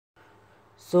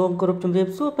សូមគោរពជំរាប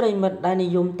សួរប្រិយមិត្តដែលនិ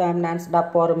យមតាមដានស្ដាប់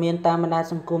ព័ត៌មានតាមបណ្ដាញ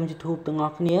សង្គម YouTube ទាំងអ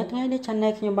ស់គ្នាថ្ងៃនេះ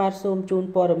Channel ខ្ញុំបាទសូមជូន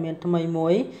ព័ត៌មានថ្មីមួ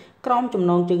យក្រុមចំ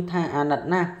ណងជើងថាអាណិត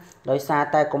ណាស់ដោយសារ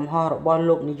តែកំហុសរបស់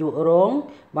លោកនាយករង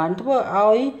បានធ្វើ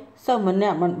ឲ្យសិស្សម្នា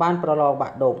ក់មិនបានប្រឡងបា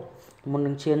ក់ឌុបមុន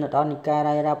នឹងឈានទៅដល់នីការ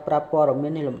រាយរាប់ប្រាប់ព័ត៌មា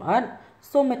ននេះលម្អិត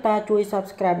សូមមេត្តាជួយ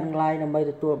Subscribe និង Like ដើម្បី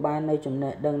ទទួលបាននូវចំ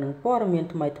ណេះដឹងនិងព័ត៌មាន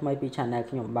ថ្មីៗពី Channel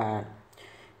ខ្ញុំបាទ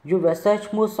យុវសិស្ស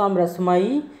ឈ្មោះសំរស្មី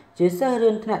ជាសិស្សរៀ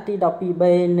នថ្នាក់ទី 12B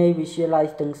នៃវិទ្យាល័យ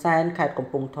ស្ទឹងសែនខេត្តកំ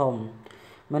ពង់ធំ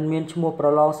มันមានឈ្មោះប្រ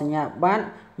ឡងសញ្ញាបត្រ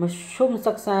មធ្យម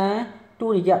សិក្សាទុ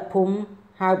តិយភូមិ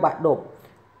ហៅបាក់ឌុប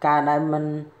ការដែលมัน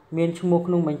មានឈ្មោះ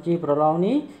ក្នុងបញ្ជីប្រឡង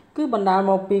នេះគឺបណ្ដាល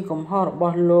មកពីកំហុសរប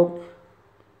ស់លោក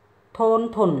ធ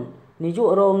ននាយក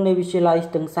រងនៃវិទ្យាល័យ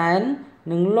ស្ទឹងសែន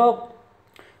និងលោក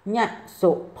ញាក់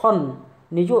សុផុន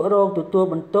នាយករងទទួល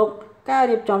បន្ទុកការ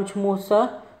រៀបចំឈ្មោះសិស្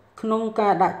សក្នុងកា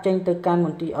រដាក់ចេញទៅកាន់ម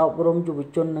ន្ទីរអប់រំយុវ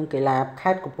ជននិងកីឡា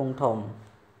ខេត្តកំពង់ធំ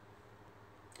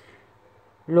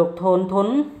លោកធន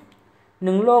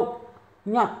និងលោក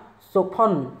ញាក់សុផុ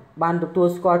នបានទទួល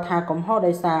ស្គាល់ថាកំហុស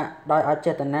ដោយអ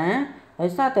ចេតនាដោយ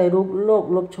សារតែរូបលោក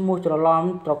លុបឈ្មោះច្រឡំ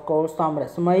ត្រកូលសំរ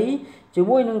ស្មីជា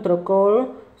មួយនឹងត្រកូល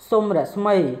សុំរស្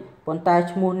មីប៉ុន្តែ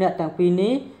ឈ្មោះអ្នកទាំងពីរ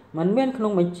នេះមិនមានក្នុ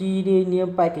ងបញ្ជីរាយនាម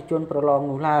បេក្ខជនប្រឡង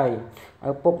នោះឡើយ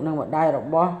ឪពុកនិងម្ដាយរ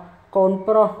បស់កូន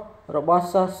ប្រុសរបស់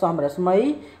សិស្សសំរស្មី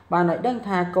បានឲ្យដឹង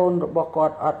ថាកូនរបស់គា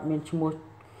ត់អត់មានឈ្មោះ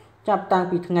ចាប់តាំង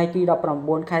ពីថ្ងៃទី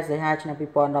19ខែសីហាឆ្នាំ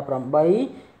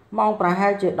2018ម៉ោងប្រហែ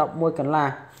លជា11កន្លះ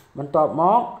បន្ទាប់ម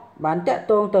កបានតាក់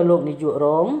ទងទៅលោកនាយករ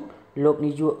ងលោក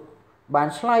នាយកបាន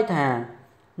ឆ្លើយថា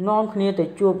នាំគ្នាទៅ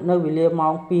ជួបនៅវេលាម៉ោ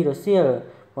ង2រសៀល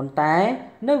ប៉ុន្តែ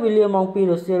នៅវេលាម៉ោង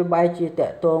2រសៀលបែរជាតា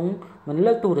ក់ទងមិន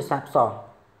លើកទូរស័ព្ទសោះ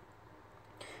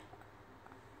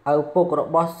ឪពុករ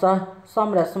បស់សិស្សសំ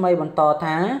រស្មីបន្ត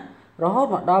ថារហូត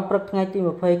មកដល់ព្រឹកថ្ងៃទី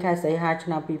20ខែសីហាឆ្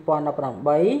នាំ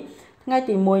2018ថ្ងៃ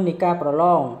ទី1នៃការប្រឡ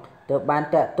ងទើបបាន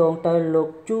តាក់ទងទៅលោក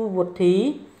ជូវុធី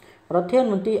ប្រធាន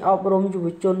មន្ទីរអប់រំយុវ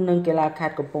ជននិងកីឡាខេ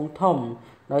ត្តកំពង់ធំ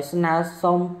ដោយស្នើ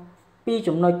សុំពីរ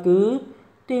ចំណុចគឺ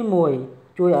ទី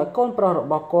1ជួយឲ្យកូនប្រុសរ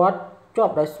បស់គាត់ជា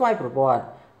ប់ដោយស្វ័យប្រវត្តិ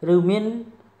ឬមាន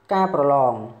ការប្រឡ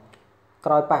ង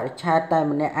ក្រោយបរិច្ឆេទតែ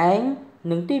ម្នាក់ឯង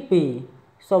និងទី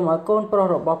2សូមឲ្យកូនប្រុស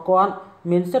របស់គាត់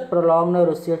មានសិទ្ធិប្រឡងនៅ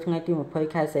រសៀលថ្ងៃទី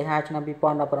20ខែសីហាឆ្នាំ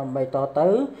2018តទៅ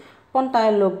ប៉ុន្តែ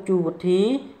លោកជូវុធី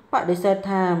បដិសេធ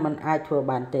ថាមិនអាចធ្វើ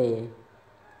បានទេ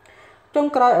ចុង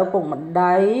ក្រោយឪពុកម្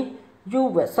ដាយយុ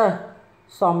វសិស្ស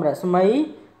សំរស្មី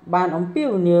បានអំពាវ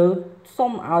នាវ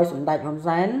សុំឲ្យសម្ដេចហ៊ុន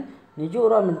សែននាយក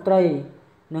រដ្ឋមន្ត្រី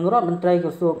និងរដ្ឋមន្ត្រីក្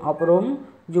រសួងអប់រំ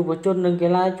យុវជននិងកី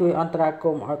ឡាជួយអន្តរាគ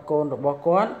មន៍ឲ្យកូនរបស់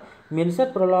គាត់មានសិទ្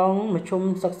ធិប្រឡងមធ្យម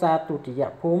សិក្សាទុតិយ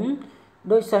ភូមិ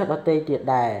ដោយសិស្សដទៃទៀត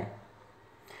ដែរ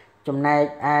ចំណែក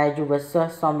ឯយុវសិស្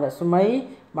សសំរស្មី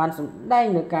បានសម្ដែង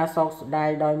នឹងការសោកស្ដាយ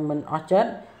ដោយមិនអស់ចិត្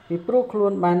តពីព្រោះខ្លួ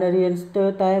នបានរៀនស្ទើរ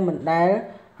តែមិនដែល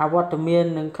អវត្តមាន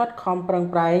និងខិតខំប្រឹង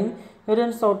ប្រែងរៀ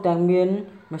នសូត្រទាំងមាន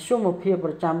មធ្យមភាព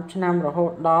ប្រចាំឆ្នាំរហូ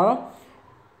តដល់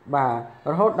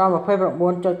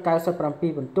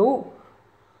29.97 ពិន្ទុ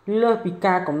លើសពី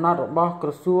ការកំណត់របស់ក្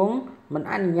រសួងមិន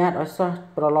អនុញ្ញាតឲ្យសិស្ស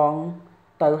ប្រឡង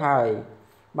ទៅហើយ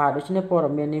ដូច្នេះព័ត៌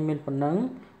មាននេះមានប៉ុណ្ណឹង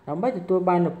ដើម្បីទទួល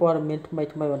បាននូវព័ត៌មានថ្មី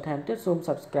បន្ថែមទៀតសូម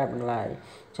Subscribe និង Like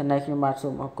Channel ខ្ញុំបាទសូ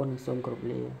មអរគុណនិងសូមគោរព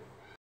លា